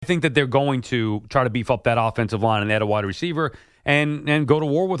think that they're going to try to beef up that offensive line and add a wide receiver and go to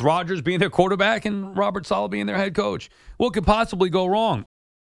war with Rodgers being their quarterback and Robert Saleh being their head coach. What could possibly go wrong?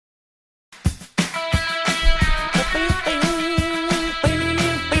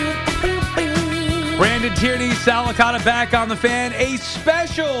 Brandon Tierney, Sal Licatat back on the Fan. A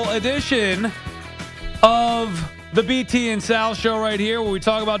special edition of the BT and Sal show right here where we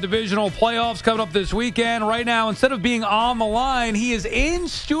talk about divisional playoffs coming up this weekend. Right now, instead of being on the line, he is in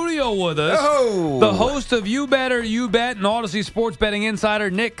studio with us. Oh. The host of You Better, You Bet, and Odyssey Sports Betting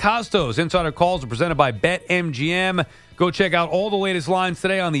Insider, Nick Kostos. Insider calls are presented by BetMGM. Go check out all the latest lines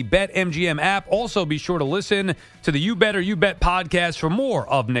today on the BetMGM app. Also, be sure to listen to the You Better, You Bet podcast for more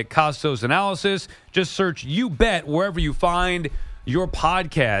of Nick Kostos' analysis. Just search You Bet wherever you find your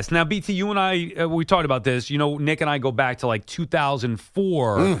podcast. Now, BT, you and I, we talked about this. You know, Nick and I go back to like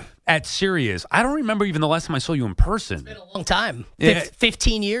 2004 at Sirius. I don't remember even the last time I saw you in person. It's been a long time. Yeah.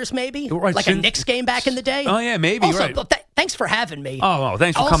 15 years, maybe? Right, like a Knicks game back in the day? Oh, yeah, maybe. Also, right. Thanks for having me. Oh,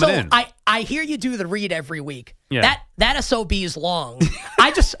 thanks for coming in. I hear you do the read every week. Yeah. That SOB is long.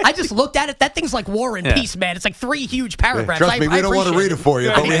 I just looked at it. That thing's like War and Peace, man. It's like 3 huge paragraphs. Trust me, we don't want to read it for you,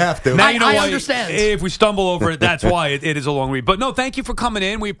 but we have to. Now you know I why, understand. If we stumble over it, that's why it is a long read. But no, thank you for coming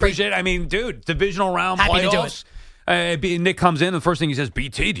in. We appreciate it. I mean, dude, divisional round Happy playoffs. to do it. Nick comes in, and the first thing he says,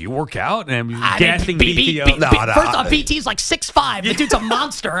 BT, do you work out? And I'm gassing BT up. First off, BT's like 6'5". The dude's a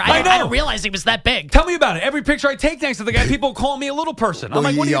monster. I didn't realize he was that big. Tell me about it. Every picture I take next to the guy, people call me a little person. I'm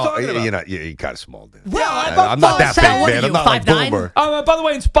like, what are you talking about? You're kind of small, dude. Well, I'm not that big, man. I'm not like 5'9"? Boomer. By the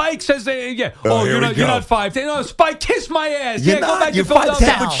way, and Spike says, you're not 5'10". No, Spike, kiss my ass. You're go not. back You're to Philadelphia.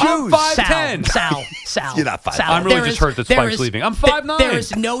 5'10" with shoes. I'm 5'10". Sal. You're not 5'10". I'm really just hurt that Spike's leaving. I'm 5'9". There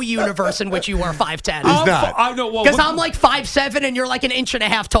is no universe in which you are 5'10". He's not. I know. Well, because I'm like 5'7", and you're like an inch and a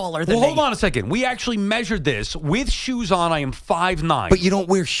half taller than me. Hold on a second. We actually measured this. With shoes on, I am 5'9". But you don't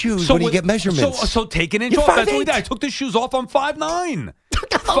wear shoes when you get measurements. So take an inch You're off. That's 5'8". what we did. I took the shoes off. I'm 5'9".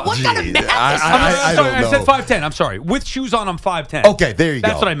 What kind of math is I don't I said know. 5'10". I'm sorry. With shoes on, I'm 5'10". Okay, there you go.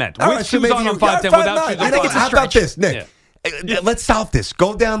 That's what I meant. All With right, so shoes maybe on, I'm you're 5'10". Without shoes, I'm 5'9". How about this, Nick? Yeah. Let's solve this.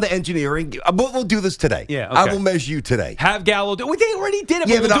 Go down to engineering. We'll do this today. Yeah, okay. I will measure you today. Have Gallo do it. They already did it.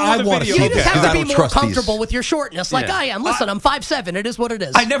 Yeah, but but we'll I do it want with to the see video. You just Okay, have I to don't be more trust comfortable these. with your shortness, like Yeah. I am. Listen, I'm 5'7". It is what it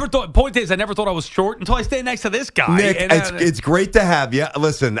is. Point is, I never thought I was short until I stayed next to this guy. Nick, And, it's great to have you.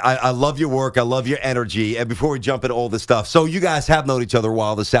 Listen, I love your work. I love your energy. And before we jump into all this stuff, so you guys have known each other a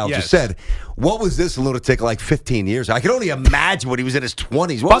while, as Sal Yes. just said. What was this lunatic like 15 years? I can only imagine when he was in his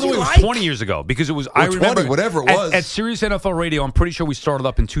 20s. What By was the way, he it was like? 20 years ago because it was. Or I 20, remember whatever it was. at Sirius NFL Radio. I'm pretty sure we started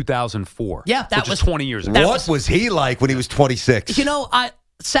up in 2004. Yeah, that which was is 20 years ago. What was he like when he was 26? You know,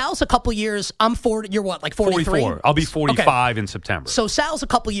 Sal's a couple years. I'm 40. You're what, like 43? 44. I'll be 45 in September. So Sal's a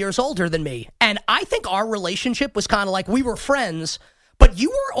couple years older than me, and I think our relationship was kind of like we were friends, but you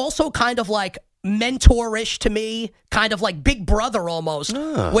were also kind of like mentor-ish to me, kind of like big brother almost,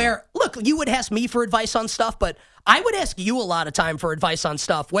 where, look, you would ask me for advice on stuff, but I would ask you a lot of time for advice on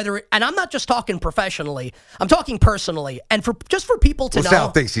stuff, and I'm not just talking professionally, I'm talking personally, and for people to know.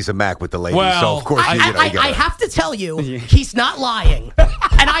 Sal thinks he's a Mac with the ladies, Well, so of course you gotta. I have to tell you, he's not lying,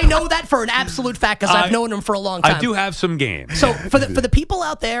 and I know that for an absolute fact because I've known him for a long time. I do have some game. So for the people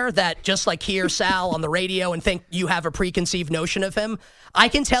out there that just like hear Sal on the radio and think you have a preconceived notion of him, I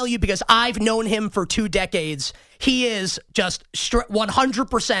can tell you because I've known him for 2 decades. He is just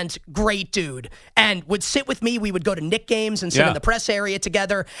 100% great dude and would sit with me. We would go to Knick games and sit in the press area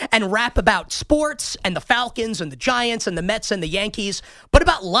together and rap about sports and the Falcons and the Giants and the Mets and the Yankees, but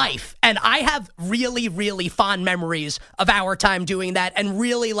about life. And I have really, really fond memories of our time doing that and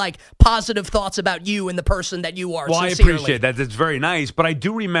really like positive thoughts about you and the person that you are. Well, sincerely. I appreciate that. That's very nice. But I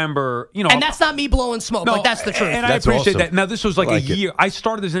do remember, and that's not me blowing smoke. No, like that's the truth. And That's I appreciate awesome. that. Now, this was like a like it. year. I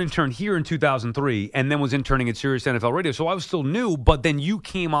started as an intern here in 2003 and then was interning at Sirius NFL Radio. So I was still new, but then you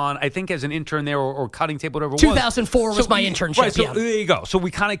came on, I think, as an intern there or cutting tape, whatever it was. 2004 was my internship. Right, so yeah. there you go. So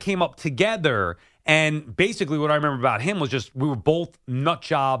we kind of came up together. And basically what I remember about him was just we were both nut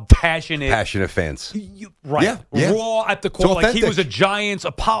job, passionate fans. Right. Yeah. Raw at the core. Like he was a Giants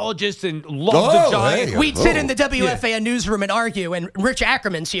apologist and loved the Giants. Hey. We'd sit in the WFAN newsroom and argue, and Rich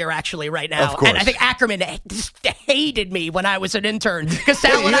Ackerman's here actually right now. Of course. And I think Ackerman just hated me when I was an intern. Because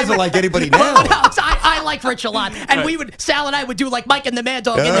Sal He and doesn't like anybody now. I like Rich a lot. And Sal and I would do like Mike and the Mad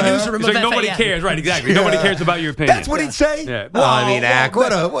Dog in the newsroom It's of like nobody FAN. cares. Right, exactly. Nobody cares about your opinion. That's what he'd say? Yeah. Well, I mean, Ack,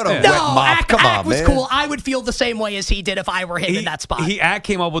 what a wet mop. Ack, Come Ack on, was man. cool. I would feel the same way as he did if I were him in that spot. Ack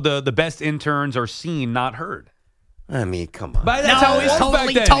came up with the best interns are seen, not heard. I mean, come on. But that's how it was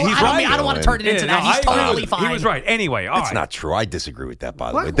totally, back then. He's I right. don't want to turn it into that. He's totally fine. He was right. Anyway, all That's right. not true. I disagree with that,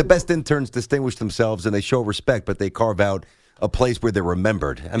 by the way. The best interns distinguish themselves and they show respect, but they carve out a place where they're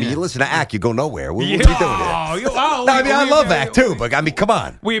remembered. I mean, you listen to Ack, you go nowhere. What are you doing there? I love Ack too, but I mean, come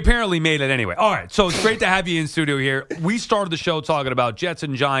on. We apparently made it anyway. All right, so it's great to have you in studio here. We started the show talking about Jets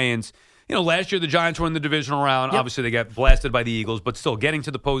and Giants. Last year the Giants were in the divisional round. Yep. Obviously, they got blasted by the Eagles, but still getting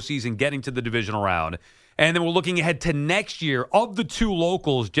to the postseason, getting to the divisional round. And then we're looking ahead to next year. Of the two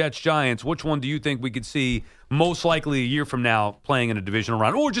locals, Jets, Giants, which one do you think we could see most likely a year from now playing in a divisional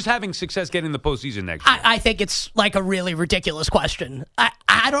round or just having success getting the postseason next year? I think it's like a really ridiculous question.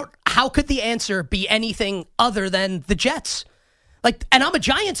 How could the answer be anything other than the Jets? And I'm a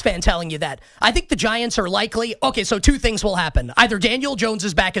Giants fan telling you that. I think the Giants are likely. Okay, so two things will happen. Either Daniel Jones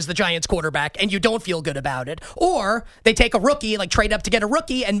is back as the Giants quarterback and you don't feel good about it, or they take a rookie, trade up to get a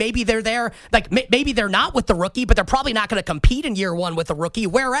rookie, and maybe they're there. Maybe they're not with the rookie, but they're probably not going to compete in year one with the rookie.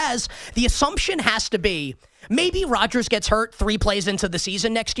 Whereas the assumption has to be, maybe Rodgers gets hurt 3 plays into the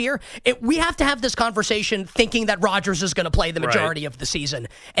season next year. We have to have this conversation thinking that Rodgers is going to play the majority of the season.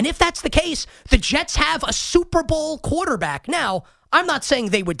 And if that's the case, the Jets have a Super Bowl quarterback. Now, I'm not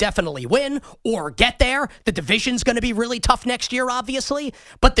saying they would definitely win or get there. The division's going to be really tough next year, obviously.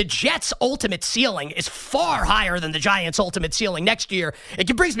 But the Jets' ultimate ceiling is far higher than the Giants' ultimate ceiling next year.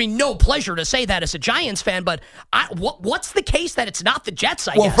 It brings me no pleasure to say that as a Giants fan, but what's the case that it's not the Jets,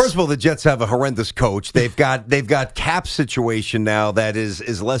 I guess? Well, first of all, the Jets have a horrendous coach. They've got cap situation now that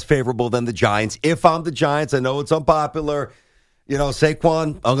is less favorable than the Giants. If I'm the Giants, I know it's unpopular.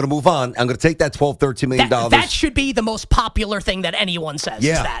 Saquon, I'm going to move on. I'm going to take that $12, $13 million. That should be the most popular thing that anyone says.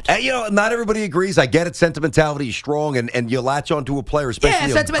 Yeah. Is that. And, not everybody agrees. I get it. Sentimentality is strong, and you latch onto a player, especially.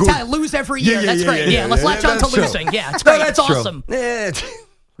 Yeah, sentimentality. Lose every year. That's great. Yeah, let's latch on to losing. Yeah, it's great. No, it's awesome.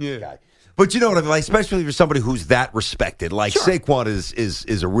 Yeah. But you know what I mean? Especially for somebody who's that respected. Sure. Saquon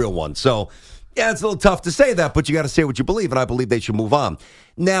is a real one. So, yeah, it's a little tough to say that, but you got to say what you believe, and I believe they should move on.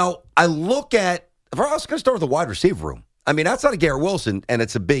 Now, I look at, I was going to start with the wide receiver room. I mean, outside of Garrett Wilson, and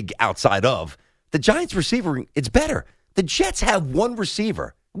it's a big outside of, the Giants receiver, it's better. The Jets have one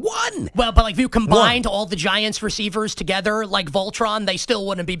receiver. One. Well, but if you combined all the Giants receivers together like Voltron, they still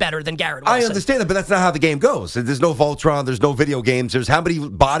wouldn't be better than Garrett Wilson. I understand that, but that's not how the game goes. There's no Voltron. There's no video games. There's how many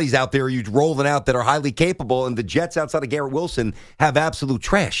bodies out there are you rolling out that are highly capable, and the Jets outside of Garrett Wilson have absolute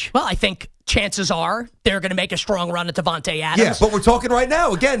trash. Well, I think chances are they're going to make a strong run at Devontae Adams. Yeah, but we're talking right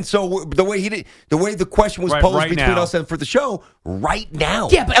now again. So the way the question was posed between us and for the show, right now.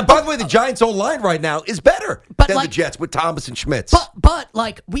 Yeah, and by the way, the Giants' own line right now is better than the Jets with Thomas and Schmitz. But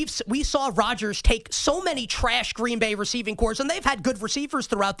we saw Rodgers take so many trash Green Bay receiving corps, and they've had good receivers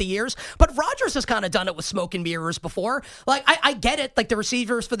throughout the years. But Rodgers has kind of done it with smoke and mirrors before. I get it. The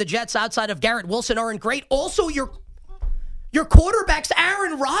receivers for the Jets outside of Garrett Wilson aren't great. Also, your quarterback's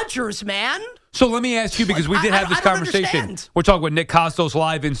Aaron Rodgers, man. So let me ask you, because we did have this conversation. Understand. We're talking with Nick Kostos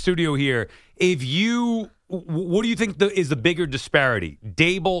live in studio here. What do you think is the bigger disparity?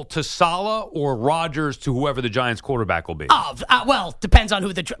 Dable to Saleh or Rodgers to whoever the Giants quarterback will be? Well, depends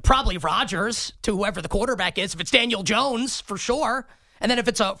on probably Rodgers to whoever the quarterback is. If it's Daniel Jones, for sure. And then if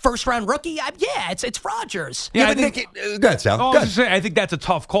it's a first-round rookie, it's Rodgers. Yeah, I think, go ahead, Sal. I think that's a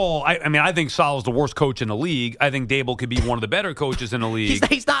tough call. I think Saleh's the worst coach in the league. I think Dable could be one of the better coaches in the league.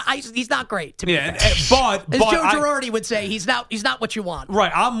 He's not great to me. Yeah, but as Joe Girardi would say, he's not what you want.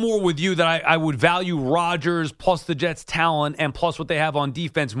 Right. I'm more with you that I would value Rodgers plus the Jets' talent and plus what they have on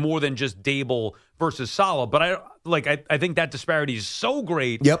defense more than just Dable versus Saleh. But I think that disparity is so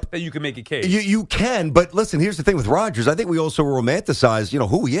great that you can make a case. You can, but listen, here's the thing with Rodgers. I think we also romanticize,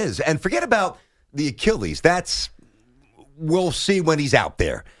 who he is. And forget about the Achilles. We'll see when he's out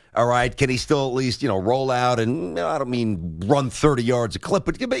there. All right, can he still at least, roll out and, I don't mean run 30 yards a clip,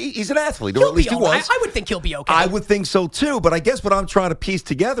 but he's an athlete, or at least he was. I would think he'll be okay. I would think so, too. But I guess what I'm trying to piece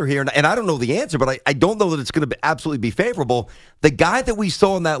together here, and I don't know the answer, but I don't know that it's going to absolutely be favorable. The guy that we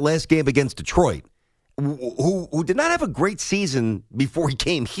saw in that last game against Detroit, who did not have a great season before he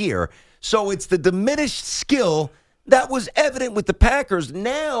came here, so it's the diminished skill that was evident with the Packers.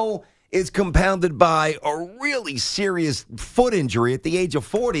 Now is compounded by a really serious foot injury at the age of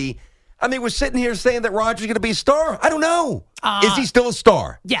 40. I mean, we're sitting here saying that Rodgers is going to be a star. I don't know. Is he still a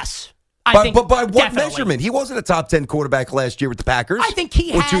star? Yes. But by what measurement? He wasn't a top 10 quarterback last year with the Packers. I think he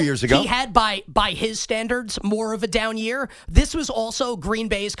had 2 years ago. He had, by his standards, more of a down year. This was also Green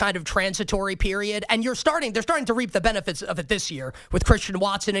Bay's kind of transitory period, and they're starting to reap the benefits of it this year with Christian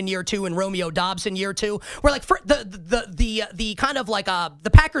Watson in year 2 and Romeo Doubs in year 2. Where the kind of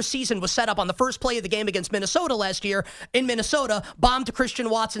the Packers season was set up on the first play of the game against Minnesota last year in Minnesota. Bomb to Christian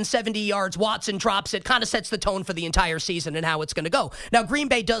Watson, 70 yards. Watson drops it. Kind of sets the tone for the entire season and how it's going to go. Now Green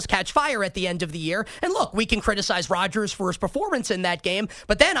Bay does catch fire fire at the end of the year. And look, we can criticize Rodgers for his performance in that game,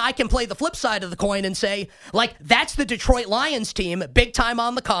 but then I can play the flip side of the coin and say, like, that's the Detroit Lions team, big time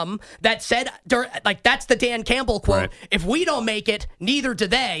on the come, that said, like, that's the Dan Campbell quote, right. If we don't make it, neither do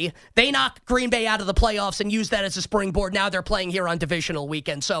they. They knock Green Bay out of the playoffs and use that as a springboard. Now they're playing here on divisional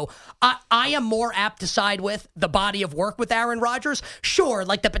weekend. So I am more apt to side with the body of work with Aaron Rodgers. Sure,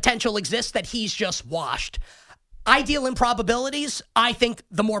 like the potential exists that he's just washed. I deal in probabilities. I think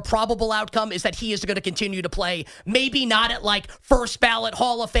the more probable outcome is that he is going to continue to play, maybe not at like first ballot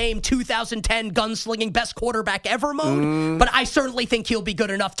Hall of Fame 2010 gunslinging best quarterback ever mode, but I certainly think he'll be good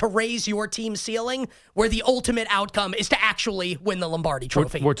enough to raise your team's ceiling where the ultimate outcome is to actually win the Lombardi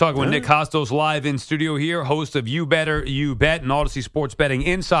Trophy. We're talking with Nick Kostos live in studio here, host of You Better, You Bet, and Odyssey Sports Betting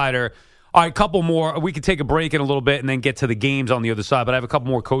Insider. All right, a couple more. We could take a break in a little bit and then get to the games on the other side, but I have a couple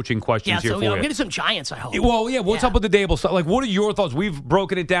more coaching questions here for you. I'm getting some Giants, I hope. Well, yeah, what's up with the Dable stuff? Like, what are your thoughts? We've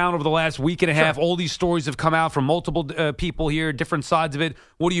broken it down over the last week and a half. All these stories have come out from multiple people here, different sides of it.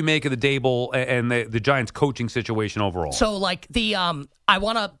 What do you make of the Dable and the Giants coaching situation overall? So, like, I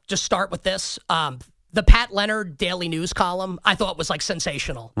want to just start with this. The Pat Leonard Daily News column, I thought was, like,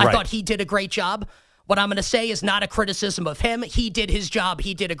 sensational. Right. I thought he did a great job. What I'm going to say is not a criticism of him. He did his job.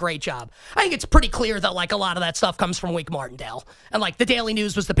 He did a great job. I think it's pretty clear that, like, a lot of that stuff comes from Wink Martindale. And, like, the Daily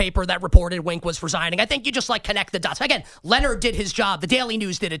News was the paper that reported Wink was resigning. I think you just, like, connect the dots. Again, Leonard did his job. The Daily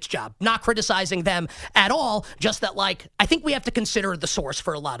News did its job. Not criticizing them at all, just that, like, I think we have to consider the source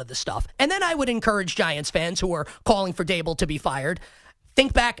for a lot of this stuff. And then I would encourage Giants fans who are calling for Dable to be fired,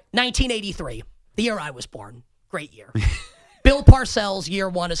 think back 1983, the year I was born. Great year. Bill Parcells, year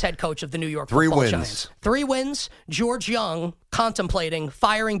one as head coach of the New York Football Giants. 3 wins. George Young contemplating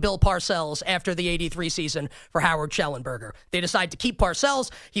firing Bill Parcells after the 83 season for Howard Schellenberger. They decide to keep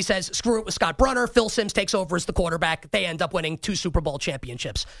Parcells. He says, screw it with Scott Brunner. Phil Simms takes over as the quarterback. They end up winning 2 Super Bowl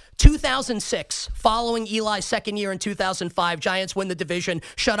championships. 2006, following Eli's second year in 2005, Giants win the division.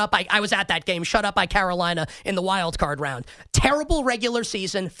 I was at that game. Shut up by Carolina in the wild card round. Terrible regular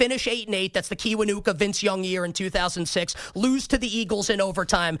season. Finish 8-8. That's the Kiwanuka Vince Young year in 2006. Lose to the Eagles in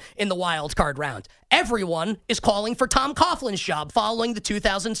overtime in the wild card round. Everyone is calling for Tom Coughlin's job following the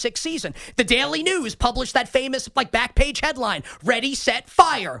 2006 season. The Daily News published that famous back page headline, ready, set,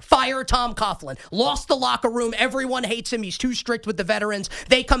 fire. Fire Tom Coughlin. Lost the locker room. Everyone hates him. He's too strict with the veterans.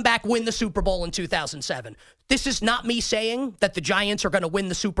 They come back, win the Super Bowl in 2007. This is not me saying that the Giants are going to win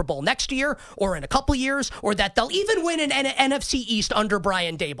the Super Bowl next year or in a couple years or that they'll even win an NFC East under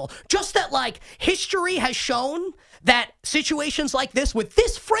Brian Dable. Just that, history has shown that situations like this with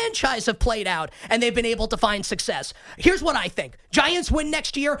this franchise have played out and they've been able to find success. Here's what I think. Giants win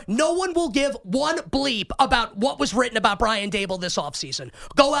next year. No one will give one bleep about what was written about Brian Dable this offseason.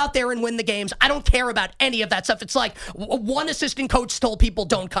 Go out there and win the games. I don't care about any of that stuff. It's like one assistant coach told people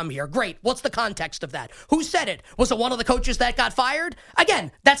don't come here. Great. What's the context of that? Who said it? Was it one of the coaches that got fired?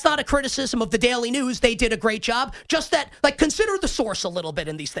 Again, that's not a criticism of the Daily News. They did a great job. Just that, consider the source a little bit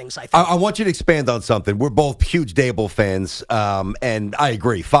in these things, I think. I want you to expand on something. We're both huge Dable fans, and I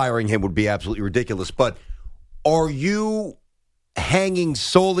agree. Firing him would be absolutely ridiculous. But are you hanging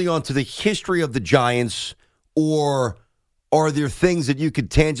solely onto the history of the Giants, or are there things that you could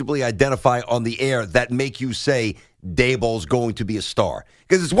tangibly identify on the air that make you say Dable's going to be a star?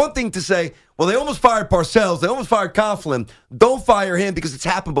 Because it's one thing to say, well, they almost fired Parcells, they almost fired Coughlin. Don't fire him because it's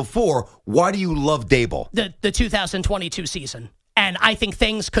happened before. Why do you love Dable? The 2022 season. And I think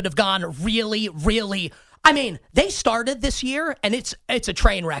things could have gone really, really... I mean, they started this year, and it's a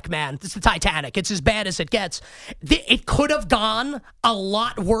train wreck, man. It's the Titanic. It's as bad as it gets. It could have gone a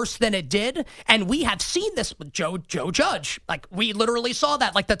lot worse than it did, and we have seen this with Joe Judge. We literally saw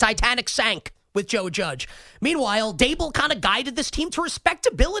that. The Titanic sank with Joe Judge. Meanwhile, Dable kind of guided this team to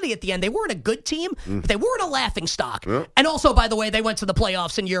respectability at the end. They weren't a good team, but they weren't a laughing stock. Yeah. And also, by the way, they went to the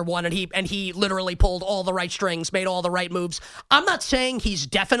playoffs in year one, and he literally pulled all the right strings, made all the right moves. I'm not saying he's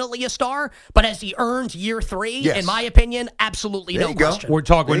definitely a star, but has he earned year 3? Yes. In my opinion, absolutely no question. We're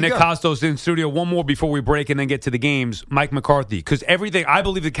talking with Nick Kostos in studio. One more before we break and then get to the games. Mike McCarthy, because everything, I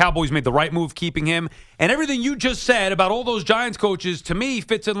believe the Cowboys made the right move keeping him, and everything you just said about all those Giants coaches, to me,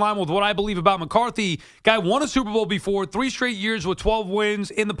 fits in line with what I believe about McCarthy. Guy won a Super Bowl before, 3 straight years with 12 wins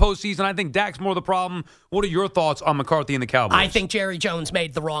in the postseason. I think Dak's more the problem. What are your thoughts on McCarthy and the Cowboys? I think Jerry Jones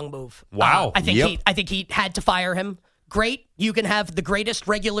made the wrong move. Wow. I think he had to fire him. Great. You can have the greatest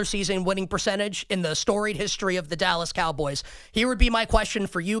regular season winning percentage in the storied history of the Dallas Cowboys. Here would be my question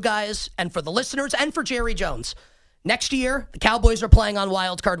for you guys and for the listeners and for Jerry Jones. Next year, the Cowboys are playing on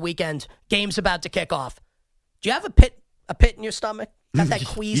Wild Card Weekend. Game's about to kick off. Do you have a pit in your stomach? Got that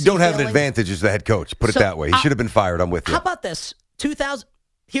queasy You don't have feeling? An advantage as the head coach. Put it that way. He should have been fired. I'm with you. How about this?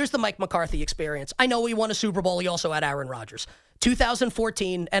 Here's the Mike McCarthy experience. I know he won a Super Bowl. He also had Aaron Rodgers.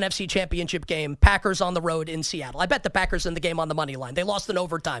 2014 NFC Championship game, Packers on the road in Seattle. I bet the Packers in the game on the money line. They lost in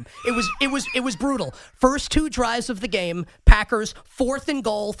overtime. It was brutal. First 2 drives of the game, Packers 4th and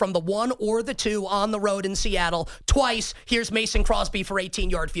goal from the 1 or the 2 on the road in Seattle. Twice, here's Mason Crosby for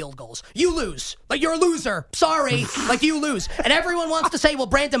 18-yard field goals. You lose. Like, you're a loser. Sorry. Like, you lose. And everyone wants to say, well,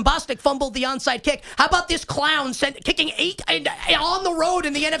 Brandon Bostic fumbled the onside kick. How about this clown kicking 8 on the road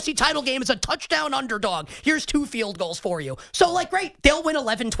in the NFC title game as a touchdown underdog? Here's 2 field goals for you. So, great. They'll win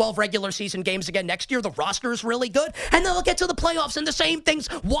 11, 12 regular season games again next year. The roster is really good. And they'll get to the playoffs and the same things.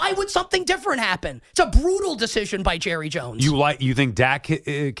 Why would something different happen? It's a brutal decision by Jerry Jones. You think Dak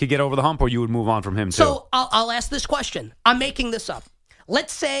could get over the hump, or you would move on from him, too? So, I'll ask this question. I'm making this up.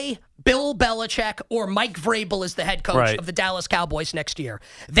 Let's say Bill Belichick or Mike Vrabel is the head coach of the Dallas Cowboys next year.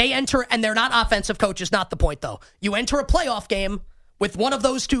 They enter, and they're not offensive coaches, not the point, though. You enter a playoff game with one of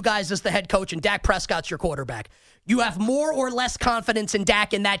those 2 guys as the head coach and Dak Prescott's your quarterback. You have more or less confidence in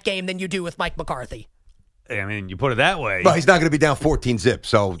Dak in that game than you do with Mike McCarthy. I mean, you put it that way. Well, he's not going to be down 14-zip,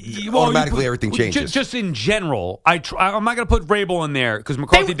 so automatically everything changes. Just in general, I'm not going to put Vrabel in there because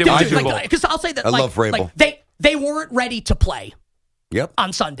McCarthy did win Super Bowl. Because I'll say that I love Vrabel. They weren't ready to play. Yep.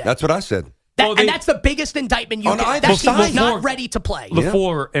 On Sunday. That's what I said. And that's the biggest indictment you get. That team was not ready to play.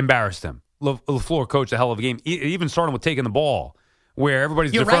 LaFleur embarrassed him. LaFleur coached a hell of a game, even starting with taking the ball, where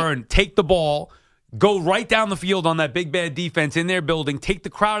everybody's deferring. Right. Take the ball. Go right down the field on that big bad defense in their building, take the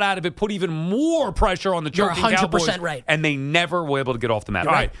crowd out of it, put even more pressure on the choking Cowboys. You're 100% right. And they never were able to get off the mat.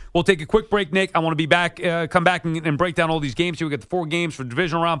 All right, we'll take a quick break, Nick. I want to be back, come back and break down all these games here. We got the 4 games for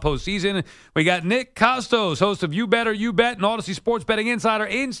divisional round postseason. We got Nick Kostos, host of You Better, You Bet, and Odyssey Sports Betting Insider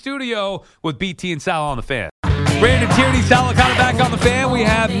in studio with BT and Sal on the Fan. Brandon Tierney, Sal Licatat back on the Fan. We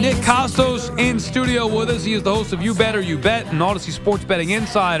have Nick Kostos in studio with us. He is the host of You Better, You Bet, and Odyssey Sports Betting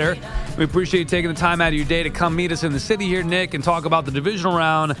Insider. We appreciate you taking the time out of your day to come meet us in the city here, Nick, and talk about the divisional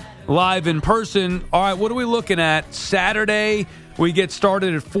round live in person. All right, what are we looking at? Saturday, we get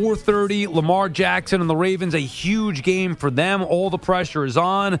started at 4:30. Lamar Jackson and the Ravens, a huge game for them. All the pressure is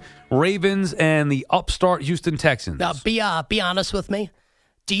on. Ravens and the upstart Houston Texans. Now, be honest with me.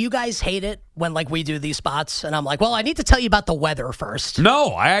 Do you guys hate it when, we do these spots? And I'm like, well, I need to tell you about the weather first. No,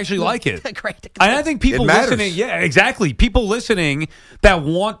 I actually like it. Great. And I think people listening, exactly. People listening that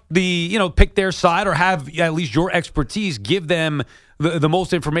want pick their side or have at least your expertise, give them the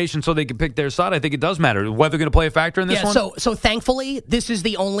most information so they can pick their side. I think it does matter. The weather going to play a factor in this one? So thankfully, this is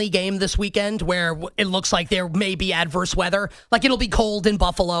the only game this weekend where it looks like there may be adverse weather. It'll be cold in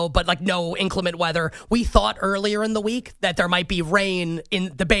Buffalo, but no inclement weather. We thought earlier in the week that there might be rain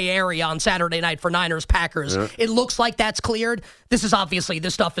in the Bay Area on Saturday night for Niners-Packers. Yeah. It looks like that's cleared. This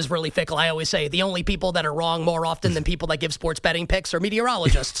stuff is really fickle. I always say the only people that are wrong more often than people that give sports betting picks are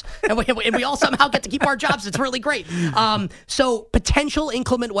meteorologists. and we all somehow get to keep our jobs. It's really great. So potential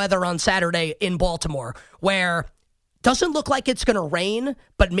inclement weather on Saturday in Baltimore, where doesn't look like it's going to rain,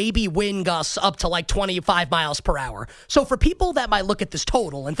 but maybe wind gusts up to 25 miles per hour. So for people that might look at this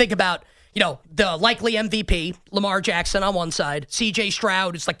total and think about, the likely MVP, Lamar Jackson on one side, CJ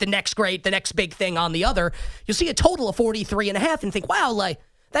Stroud is the next big thing on the other, you'll see a total of 43.5 and think, wow,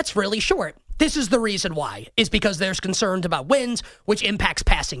 that's really short. This is the reason why, is because there's concerns about winds, which impacts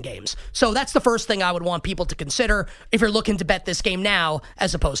passing games. So that's the first thing I would want people to consider if you're looking to bet this game now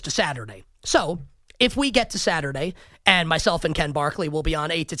as opposed to Saturday. So if we get to Saturday, and myself and Ken Barkley will be on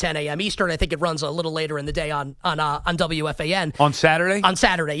 8 to 10 a.m. Eastern. I think it runs a little later in the day on WFAN. On Saturday? On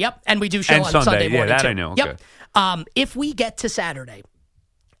Saturday, yep. And we do show on Sunday morning, that too. I know. Yep. Okay. If we get to Saturday,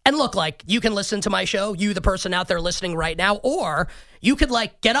 and look, you can listen to my show, you, the person out there listening right now, or you could,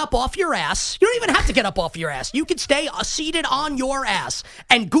 get up off your ass. You don't even have to get up off your ass. You could stay seated on your ass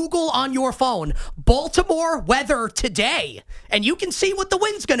and Google on your phone, Baltimore weather today, and you can see what the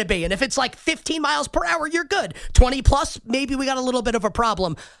wind's going to be. And if it's 15 miles per hour, you're good. 20 plus, maybe we got a little bit of a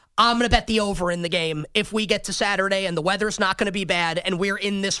problem. I'm going to bet the over in the game if we get to Saturday and the weather's not going to be bad and we're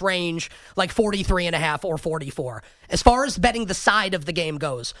in this range 43.5 or 44. As far as betting the side of the game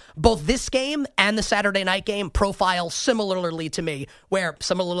goes, both this game and the Saturday night game profile similarly to me, where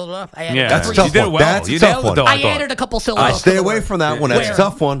that's a tough one. You nailed it, though, I added a couple syllables. I stay away from that one. That's a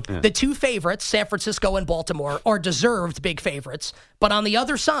tough one. The 2 favorites, San Francisco and Baltimore, are deserved big favorites. But on the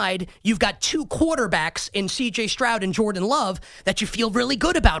other side, you've got 2 quarterbacks in C.J. Stroud and Jordan Love that you feel really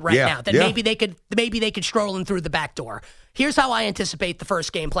good about right now. That maybe they could stroll in through the back door. Here's how I anticipate the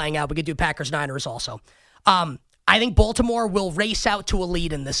first game playing out. We could do Packers-Niners also. I think Baltimore will race out to a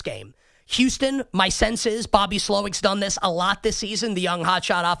lead in this game. Houston, my sense is Bobby Slowick's done this a lot this season, the young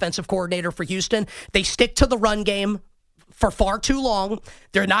hotshot offensive coordinator for Houston. They stick to the run game for far too long.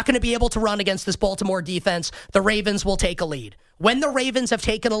 They're not going to be able to run against this Baltimore defense. The Ravens will take a lead. When the Ravens have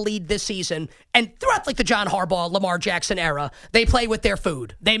taken a lead this season, and throughout like the John Harbaugh, Lamar Jackson era, they play with their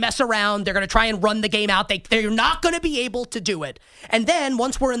food. They mess around. They're going to try and run the game out. They're not going to be able to do it. And then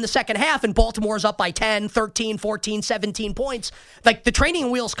once we're in the second half and Baltimore's up by 10, 13, 14, 17 points, like the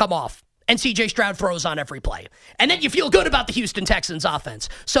training wheels come off. And C.J. Stroud throws on every play. And then you feel good about the Houston Texans offense.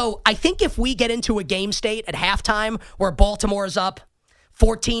 So I think if we get into a game state at halftime where Baltimore's up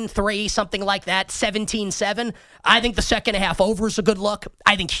 14-3, something like that, 17-7, I think the second half over is a good look.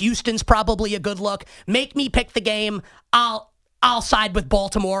 I think Houston's probably a good look. Make me pick the game. I'll side with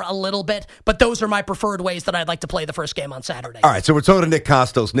Baltimore a little bit, but those are my preferred ways that I'd like to play the first game on Saturday. All right, so we're talking to Nick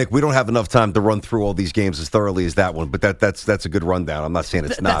Kostos. Nick, we don't have enough time to run through all these games as thoroughly as that one, but that's a good rundown. I'm not saying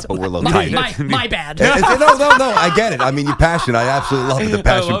it's not, but we're a little tight. My bad. No, I get it. I mean, you're passionate. I absolutely love the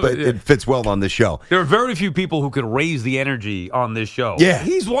passion, but it fits well on this show. There are very few people who could raise the energy on this show. Yeah.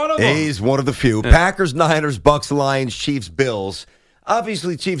 He's one of them. He's one of the few. Yeah. Packers, Niners, Bucks, Lions, Chiefs, Bills.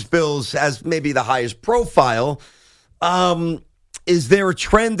 Obviously, Chiefs, Bills has maybe the highest profile. Is there a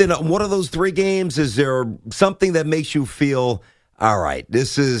trend in one of those three games? Is there something that makes you feel, all right,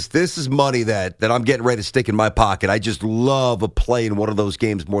 this is money that I'm getting ready to stick in my pocket? I just love a play in one of those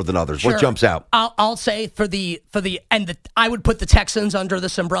games more than others. Sure. What jumps out? I'll say I would put the Texans under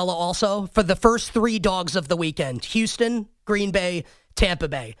this umbrella also for the first three dogs of the weekend: Houston, Green Bay, Tampa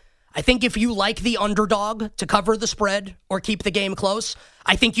Bay. I think if you like the underdog to cover the spread or keep the game close,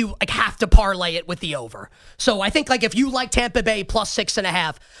 I think you have to parlay it with the over. So I think if you like Tampa Bay plus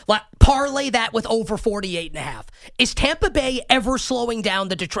 6.5, parlay that with over 48.5. Is Tampa Bay ever slowing down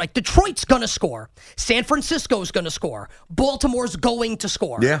the Detroit? Detroit's going to score. San Francisco's going to score. Baltimore's going to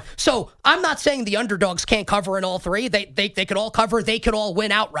score. Yeah. So I'm not saying the underdogs can't cover in all three. They could all cover. They could all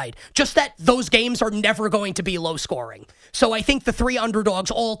win outright. Just that those games are never going to be low scoring. So I think the three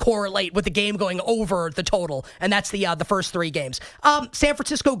underdogs all correlate with the game going over the total, and that's the first three games. San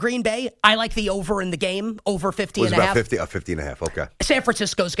Francisco, Green Bay, I like the over in the game, over 50.5. About 50.5, okay. San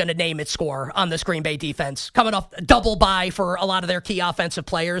Francisco's going to name its score on this Green Bay defense, coming off a double bye for a lot of their key offensive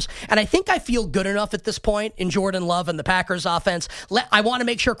players. And I think I feel good enough at this point in Jordan Love and the Packers offense. I want to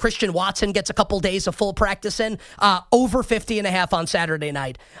make sure Christian Watson gets a couple days of full practice in. Over 50.5 on Saturday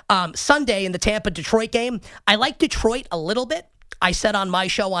night. Sunday in the Tampa-Detroit game, I like Detroit a little bit. I said on my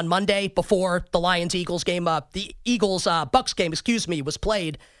show on Monday before the Lions-Eagles game, the Eagles-Bucks game, was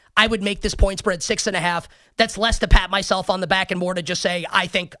played, I would make this point spread 6.5. That's less to pat myself on the back and more to just say, I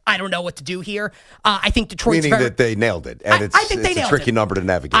don't know what to do here. I think Detroit's meaning that they nailed it, and I think it's a tricky number to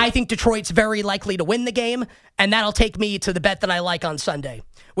navigate. I think Detroit's very likely to win the game, and that'll take me to the bet that I like on Sunday,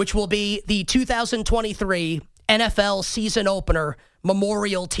 which will be the 2023 NFL season opener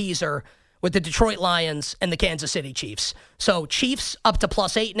memorial teaser with the Detroit Lions and the Kansas City Chiefs. So Chiefs up to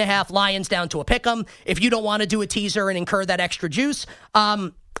plus 8.5, Lions down to a pick'em. If you don't want to do a teaser and incur that extra juice,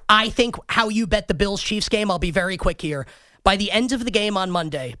 I think how you bet the Bills-Chiefs game, I'll be very quick here. By the end of the game on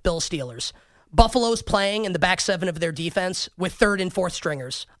Monday, Bills-Steelers, Buffalo's playing in the back seven of their defense with third and fourth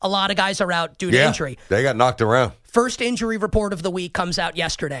stringers. A lot of guys are out due to injury. They got knocked around. First injury report of the week comes out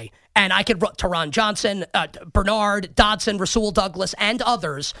yesterday. And I could Teron Johnson, Bernard, Dodson, Rasul Douglas, and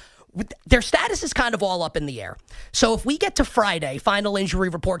others. Their status is kind of all up in the air. So if we get to Friday, final injury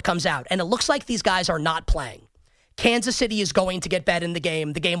report comes out, and it looks like these guys are not playing. Kansas City is going to get bet in the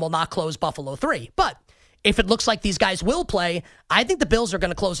game. The game will not close Buffalo 3. But if it looks like these guys will play, I think the Bills are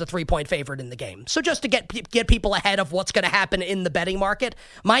going to close a 3-point favorite in the game. So just to get people ahead of what's going to happen in the betting market,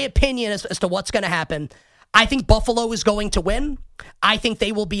 my opinion as to what's going to happen, I think Buffalo is going to win. I think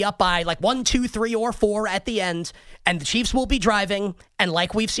they will be up by 1, 2, 3, or 4 at the end, and the Chiefs will be driving, and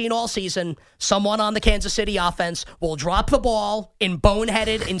like we've seen all season, someone on the Kansas City offense will drop the ball in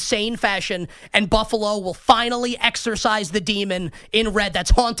boneheaded, insane fashion, and Buffalo will finally exorcise the demon in red that's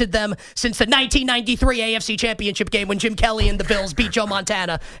haunted them since the 1993 AFC Championship game when Jim Kelly and the Bills beat Joe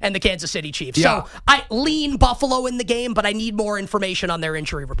Montana and the Kansas City Chiefs. Yeah. So I lean Buffalo in the game, but I need more information on their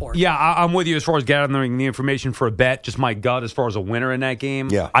injury report. Yeah, I'm with you as far as gathering the information for a bet. Just my gut as far as a winner in that game.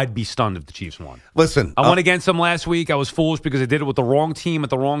 Yeah. I'd be stunned if the Chiefs won. Listen, I went against them last week. I was foolish because I did it with the wrong team at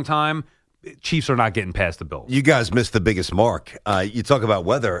the wrong time. Chiefs are not getting past the Bills. You guys missed the biggest mark. You talk about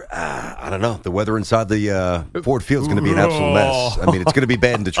weather. I don't know. The weather inside the Ford Field is going to be an absolute mess. I mean, it's going to be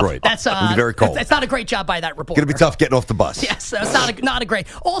bad in Detroit. That's it's going to be very cold. It's not a great job by that reporter. It's going to be tough getting off the bus. Yes, that's not a great.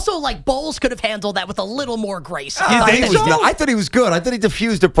 Also, Bowles could have handled that with a little more grace. I thought he was good. I thought he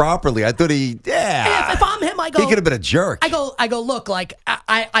diffused it properly. I thought he, If I'm him, I go. He could have been a jerk. I go. Look, like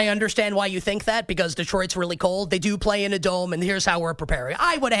I understand why you think that because Detroit's really cold. They do play in a dome, and here's how we're preparing.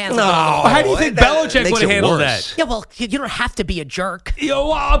 I would have handled it. How do you think Belichick would have handled that? Yeah, well, you don't have to be a jerk.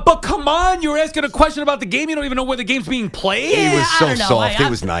 But come on, you're asking a question about the game. You don't even know where the game's being played. He was so I don't know. soft. He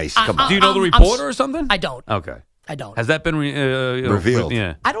was nice. Come on. Do you know the reporter or something? I don't. Okay. I don't. Has that been revealed?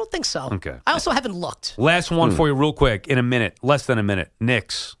 Yeah. I don't think so. Okay. I also haven't looked. Last one for you, real quick, in a minute, less than a minute.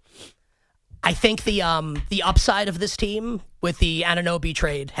 Knicks. I think the upside of this team with the Anunoby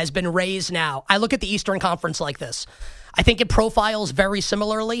trade has been raised now. I look at the Eastern Conference like this. I think it profiles very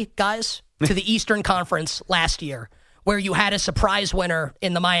similarly, guys, to the Eastern Conference last year, where you had a surprise winner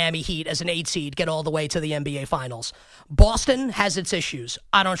in the Miami Heat as an 8 seed get all the way to the NBA Finals. Boston has its issues.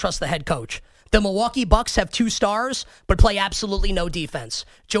 I don't trust the head coach. The Milwaukee Bucks have 2 stars, but play absolutely no defense.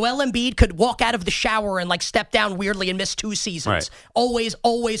 Joel Embiid could walk out of the shower and step down weirdly and miss 2 seasons. Right.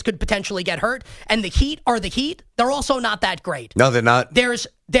 Always could potentially get hurt. And the Heat are the Heat. They're also not that great. No, they're not.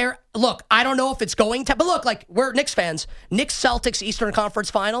 Look, I don't know if it's going to, but look, we're Knicks fans. Knicks Celtics Eastern Conference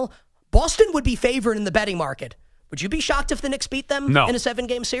Final. Boston would be favored in the betting market. Would you be shocked if the Knicks beat them in a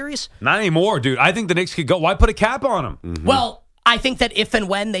 7-game series? Not anymore, dude. I think the Knicks could go. Why put a cap on them? Mm-hmm. Well, I think that if and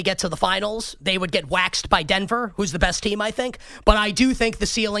when they get to the finals, they would get waxed by Denver, who's the best team, I think. But I do think the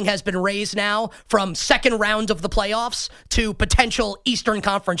ceiling has been raised now from second round of the playoffs to potential Eastern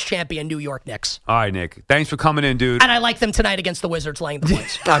Conference champion New York Knicks. All right, Nick. Thanks for coming in, dude. And I like them tonight against the Wizards laying the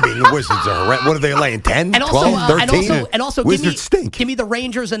points. I mean, the Wizards are what are they laying? 10, and also, 12, 13? And also Wizards stink. Give me the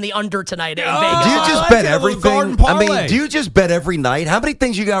Rangers and the under tonight in Do Vegas. you just like bet it, a little garden everything? I mean, parlay. do you just bet every night? How many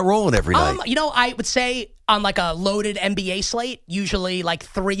things you got rolling every night? I would say on a loaded NBA slate, usually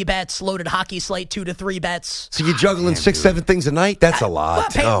 3 bets, loaded hockey slate, 2 to 3 bets. So you're juggling 6, 7 things a night? That's a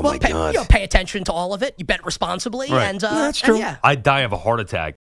lot. My God. Pay attention to all of it. You bet responsibly. Right. And That's true. Yeah. I'd die of a heart attack.